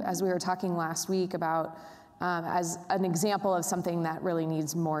as we were talking last week about as an example of something that really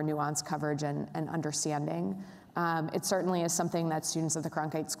needs more nuanced coverage and understanding. It certainly is something that students at the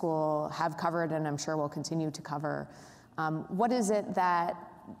Cronkite School have covered and I'm sure will continue to cover. What is it that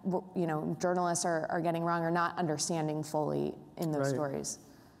journalists are getting wrong or not understanding fully in those stories?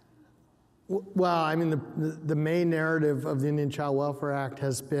 Well, the main narrative of the Indian Child Welfare Act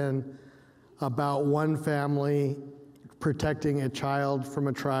has been about one family protecting a child from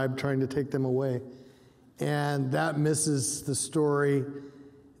a tribe trying to take them away. And that misses the story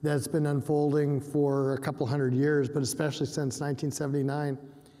that's been unfolding for a couple hundred years, but especially since 1979.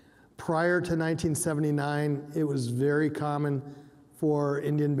 Prior to 1979, it was very common for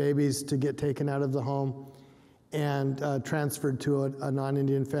Indian babies to get taken out of the home and transferred to a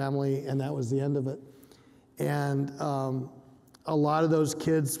non-Indian family, and that was the end of it. And a lot of those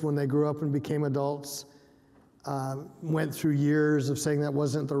kids, when they grew up and became adults, went through years of saying that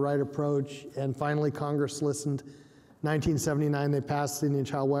wasn't the right approach, and finally Congress listened. 1979, they passed the Indian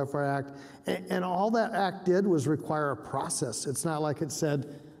Child Welfare Act, and all that act did was require a process. It's not like it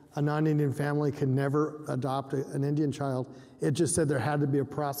said a non-Indian family can never adopt an Indian child. It just said there had to be a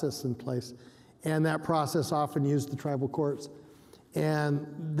process in place. and that process often used the tribal courts. And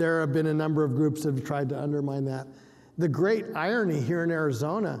there have been a number of groups that have tried to undermine that. The great irony here in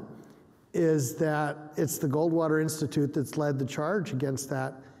Arizona is that it's the Goldwater Institute that's led the charge against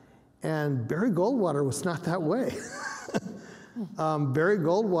that. And Barry Goldwater was not that way. Barry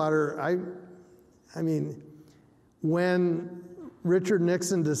Goldwater, I mean, when Richard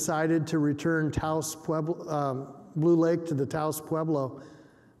Nixon decided to return Taos Pueblo, Blue Lake to the Taos Pueblo,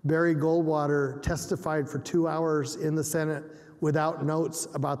 Barry Goldwater testified for 2 hours in the Senate without notes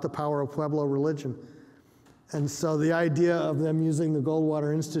about the power of Pueblo religion. And so the idea of them using the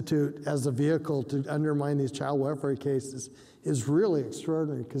Goldwater Institute as a vehicle to undermine these child welfare cases is really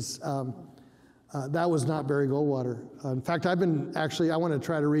extraordinary, because that was not Barry Goldwater. In fact, I want to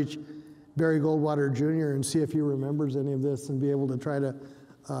try to reach Barry Goldwater Jr. and see if he remembers any of this and be able to try to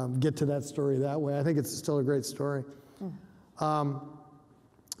get to that story that way. I think it's still a great story.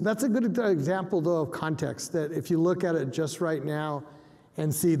 That's a good example, though, of context, that if you look at it just right now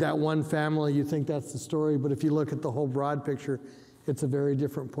and see that one family, you think that's the story, but if you look at the whole broad picture, it's a very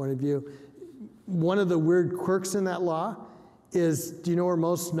different point of view. One of the weird quirks in that law is, do you know where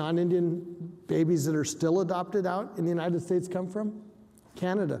most non-Indian babies that are still adopted out in the United States come from?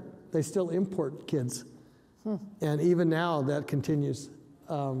 Canada. They still import kids. And even now, that continues.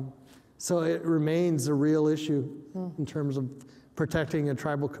 So it remains a real issue in terms of protecting a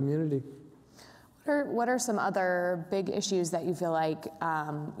tribal community. What are some other big issues that you feel like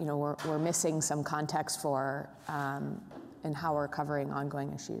we're missing some context for in how we're covering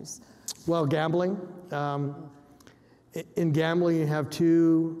ongoing issues? Well, gambling. In gambling, you have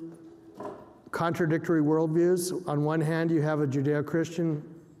two contradictory worldviews. On one hand, you have a Judeo-Christian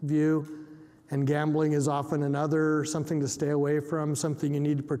view, and gambling is often another, something to stay away from, something you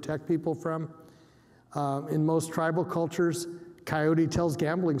need to protect people from. In most tribal cultures, Coyote tells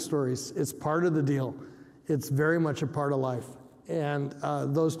gambling stories. It's part of the deal. It's very much a part of life. And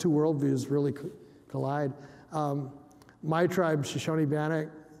those two worldviews really collide. My tribe, Shoshone-Bannock,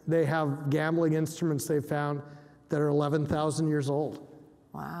 they have gambling instruments they found that are 11,000 years old.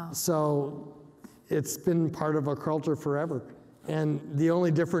 Wow. So it's been part of our culture forever. And the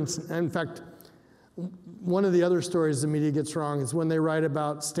only difference, in fact, one of the other stories the media gets wrong is when they write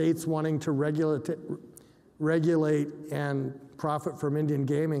about states wanting to regulate and profit from Indian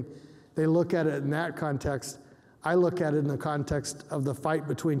gaming, they look at it in that context. I look at it in the context of the fight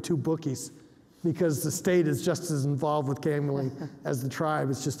between two bookies, because the state is just as involved with gambling as the tribe.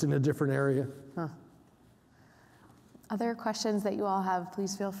 It's just in a different area. Huh. Other questions that you all have,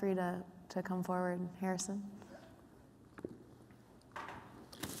 please feel free to come forward. Harrison?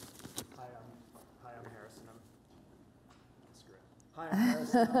 I'm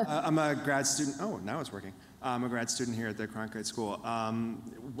Harrison. I'm a grad student. Oh, now it's working. I'm a grad student here at the Cronkite School. I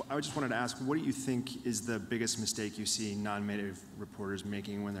just wanted to ask, what do you think is the biggest mistake you see non-native reporters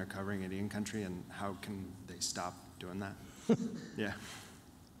making when they're covering Indian country, and how can they stop doing that? Yeah.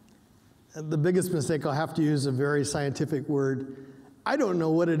 The biggest mistake, I'll have to use a very scientific word. I don't know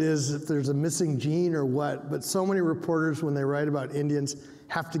what it is, if there's a missing gene or what, but so many reporters, when they write about Indians,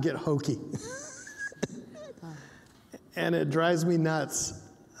 have to get hokey. And it drives me nuts.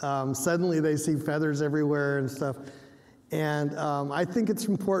 Suddenly they see feathers everywhere and stuff. And I think it's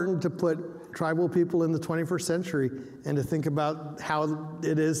important to put tribal people in the 21st century and to think about how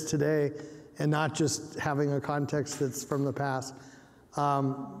it is today, and not just having a context that's from the past.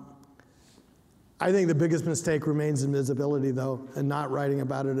 I think the biggest mistake remains invisibility, though, and not writing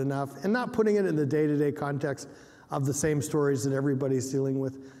about it enough, and not putting it in the day-to-day context of the same stories that everybody's dealing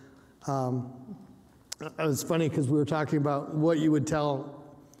with. It's funny because we were talking about what you would tell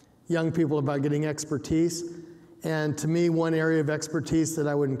young people about getting expertise. And to me, one area of expertise that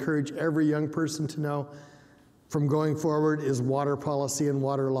I would encourage every young person to know from going forward is water policy and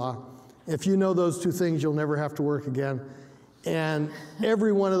water law. If you know those two things, you'll never have to work again. And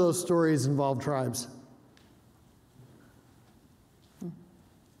every one of those stories involved tribes.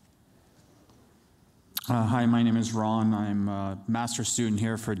 Hi, my name is Ron. I'm a master's student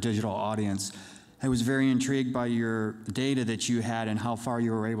here for digital audience. I was very intrigued by your data that you had and how far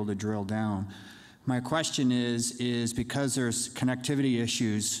you were able to drill down. My question is because there's connectivity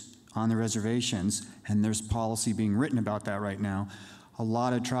issues on the reservations, and there's policy being written about that right now, a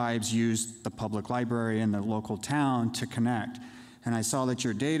lot of tribes use the public library in the local town to connect. And I saw that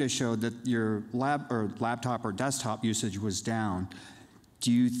your data showed that your laptop or desktop usage was down.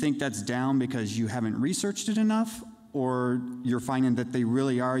 Do you think that's down because you haven't researched it enough, or you're finding that they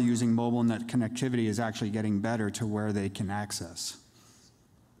really are using mobile and that connectivity is actually getting better to where they can access?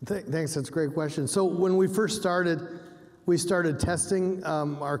 Thanks, that's a great question. So when we first started, we started testing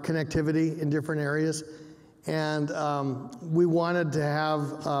our connectivity in different areas. And we wanted to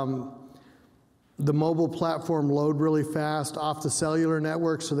have the mobile platform load really fast off the cellular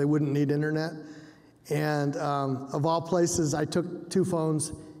network so they wouldn't need internet. And of all places, I took 2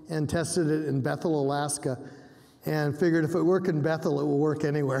 phones and tested it in Bethel, Alaska, and figured if it worked in Bethel, it will work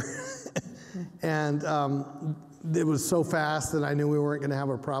anywhere. And it was so fast that I knew we weren't going to have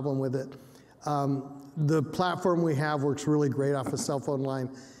a problem with it. The platform we have works really great off a cell phone line.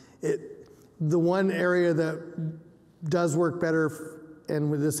 The one area that does work better,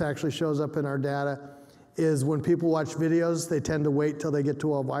 and this actually shows up in our data, is when people watch videos, they tend to wait till they get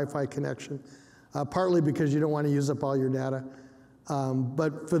to a Wi-Fi connection, partly because you don't want to use up all your data.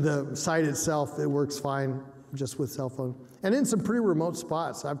 But for the site itself, it works fine just with cell phone. And in some pretty remote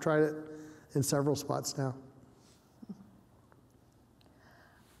spots. I've tried it in several spots now.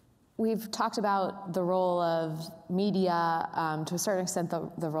 We've talked about the role of media, to a certain extent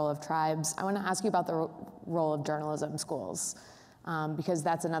the role of tribes. I want to ask you about the role of journalism schools, because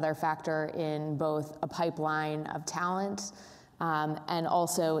that's another factor in both a pipeline of talent and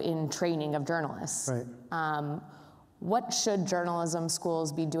also in training of journalists. Right. What should journalism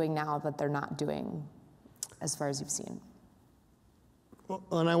schools be doing now that they're not doing, as far as you've seen? Well,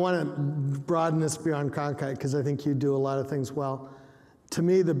 and I want to broaden this beyond Cronkite, because I think you do a lot of things well. To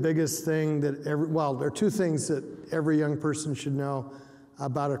me, the biggest thing that there are 2 things that every young person should know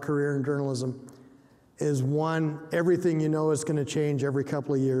about a career in journalism is, 1, everything you know is going to change every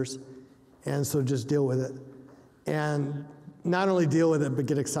couple of years, and so just deal with it. And not only deal with it, but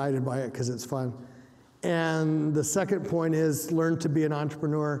get excited by it because it's fun. And the second point is learn to be an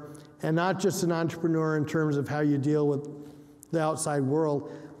entrepreneur, and not just an entrepreneur in terms of how you deal with the outside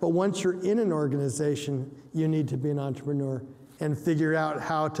world, but once you're in an organization, you need to be an entrepreneur and figure out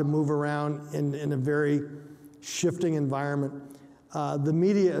how to move around in a very shifting environment. The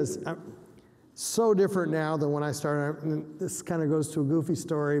media is so different now than when I started. And this kind of goes to a goofy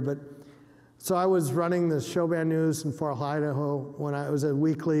story, but so I was running the Showband News in Fort Idaho when I was at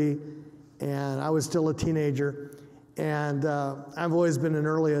Weekly, and I was still a teenager. And I've always been an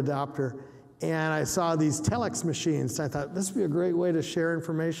early adopter. And I saw these telex machines. I thought, this would be a great way to share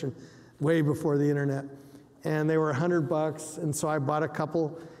information way before the internet. And they were $100, and so I bought a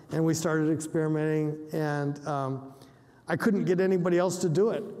couple, and we started experimenting, and I couldn't get anybody else to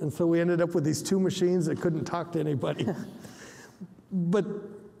do it. And so we ended up with these 2 machines that couldn't talk to anybody. But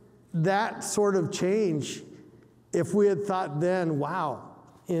that sort of change, if we had thought then, wow,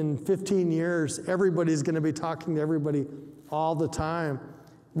 in 15 years, everybody's going to be talking to everybody all the time,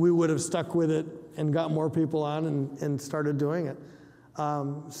 we would have stuck with it and got more people on and started doing it.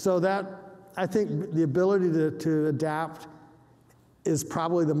 So that, I think the ability to adapt is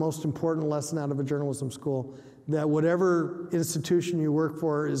probably the most important lesson out of a journalism school, that whatever institution you work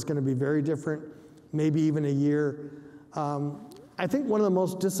for is going to be very different, maybe even a year. I think one of the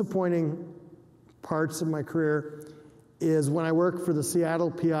most disappointing parts of my career is when I worked for the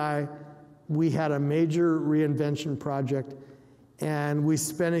Seattle PI, we had a major reinvention project, and we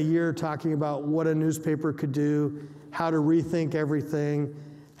spent a year talking about what a newspaper could do, how to rethink everything,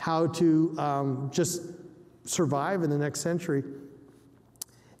 how to just survive in the next century.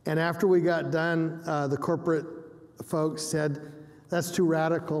 And after we got done, the corporate folks said, that's too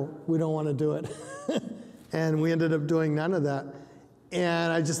radical, we don't want to do it. And we ended up doing none of that.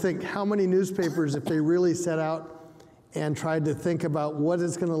 And I just think how many newspapers, if they really set out and tried to think about what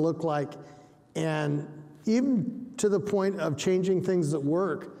it's going to look like, and even to the point of changing things at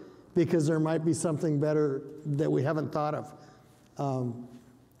work, because there might be something better that we haven't thought of.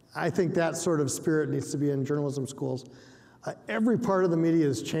 I think that sort of spirit needs to be in journalism schools. Every part of the media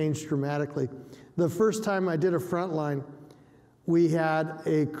has changed dramatically. The first time I did a Frontline, we had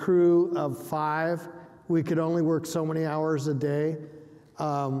a crew of 5. We could only work so many hours a day.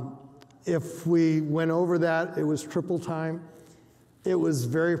 If we went over that, it was triple time. It was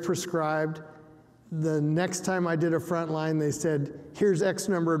very prescribed. The next time I did a Frontline, they said, here's X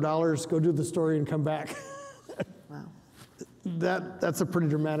number of dollars, go do the story and come back. Wow. That's a pretty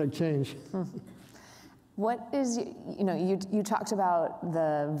dramatic change. What is, you talked about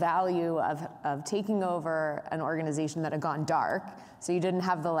the value of taking over an organization that had gone dark, so you didn't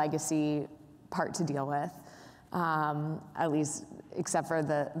have the legacy part to deal with, at least except for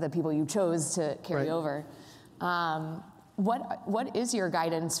the people you chose to carry over. What is your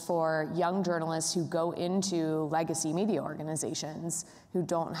guidance for young journalists who go into legacy media organizations who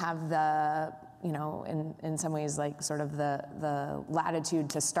don't have the, in some ways, like sort of the latitude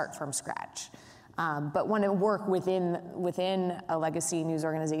to start from scratch? but want to work within a legacy news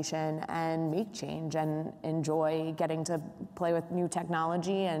organization and make change and enjoy getting to play with new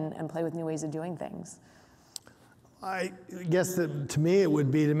technology and play with new ways of doing things. I guess that to me it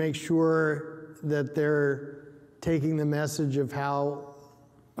would be to make sure that they're taking the message of how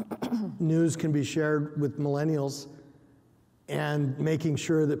news can be shared with millennials and making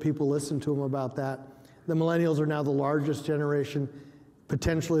sure that people listen to them about that. The millennials are now the largest generation,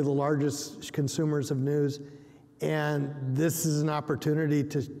 potentially the largest consumers of news, and this is an opportunity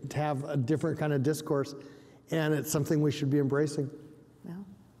to have a different kind of discourse, and it's something we should be embracing. Yeah.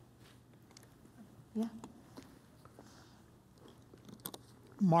 Yeah.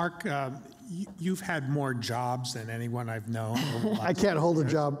 Mark, you've had more jobs than anyone I've known. I can't hold a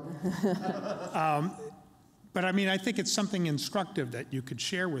job. But I mean, I think it's something instructive that you could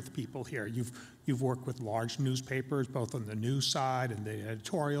share with people here. You've worked with large newspapers, both on the news side and the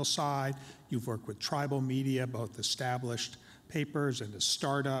editorial side. You've worked with tribal media, both established papers and the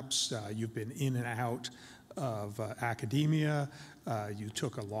startups. You've been in and out of academia. You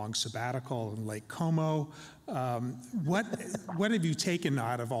took a long sabbatical in Lake Como. What have you taken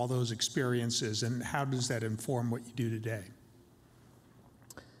out of all those experiences, and how does that inform what you do today?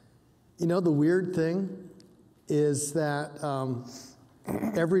 You know, the weird thing is that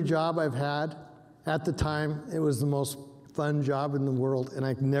every job I've had, at the time, it was the most fun job in the world, and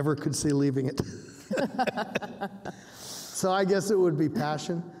I never could see leaving it. So I guess it would be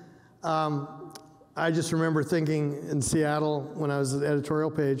passion. I just remember thinking in Seattle when I was at the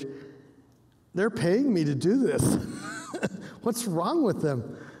editorial page, they're paying me to do this. What's wrong with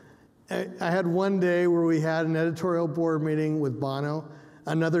them? I had one day where we had an editorial board meeting with Bono,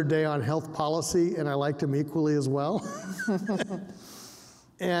 another day on health policy, and I liked him equally as well.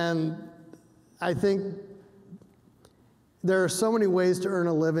 And I think there are so many ways to earn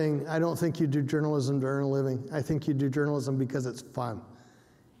a living. I don't think you do journalism to earn a living. I think you do journalism because it's fun.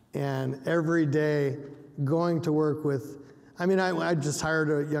 And every day going to work with, I just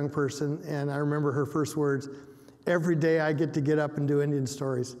hired a young person, and I remember her first words, every day I get to get up and do Indian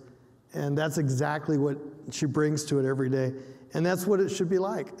stories. And that's exactly what she brings to it every day. And that's what it should be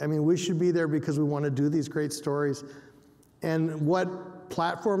like. I mean, we should be there because we want to do these great stories. And what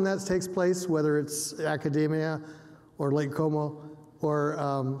platform that takes place, whether it's academia or Lake Como or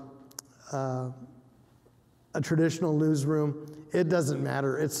a traditional newsroom, it doesn't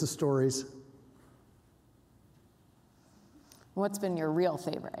matter. It's the stories. What's been your real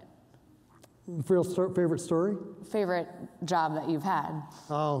favorite? Favorite story? Favorite job that you've had?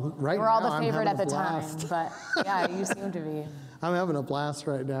 Oh, right now We're all the I'm favorite having at the a time, blast. but yeah, you seem to be. I'm having a blast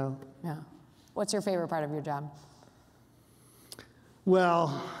right now. Yeah. What's your favorite part of your job?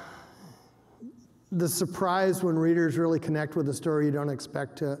 Well, the surprise when readers really connect with a story you don't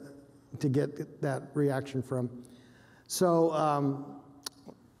expect to get that reaction from. So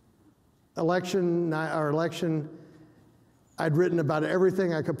election, I'd written about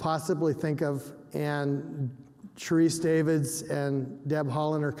everything I could possibly think of, and Sharice Davids and Deb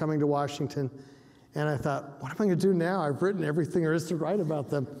Holland are coming to Washington, and I thought, what am I going to do now? I've written everything there is to write about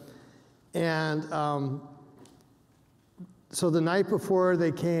them. And so the night before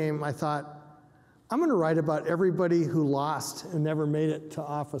they came, I thought, I'm going to write about everybody who lost and never made it to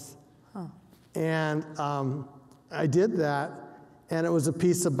office. Huh. And I did that, and it was a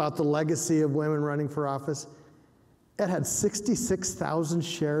piece about the legacy of women running for office. It had 66,000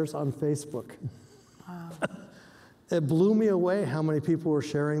 shares on Facebook. Wow. It blew me away how many people were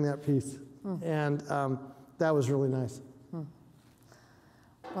sharing that piece. And that was really nice.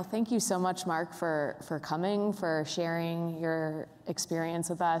 Well, thank you so much, Mark, for coming, for sharing your experience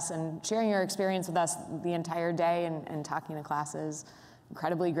with us, and sharing your experience with us the entire day and talking to classes.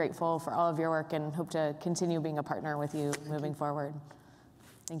 Incredibly grateful for all of your work and hope to continue being a partner with you moving forward.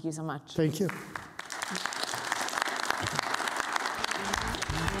 Thank you so much. Thank you.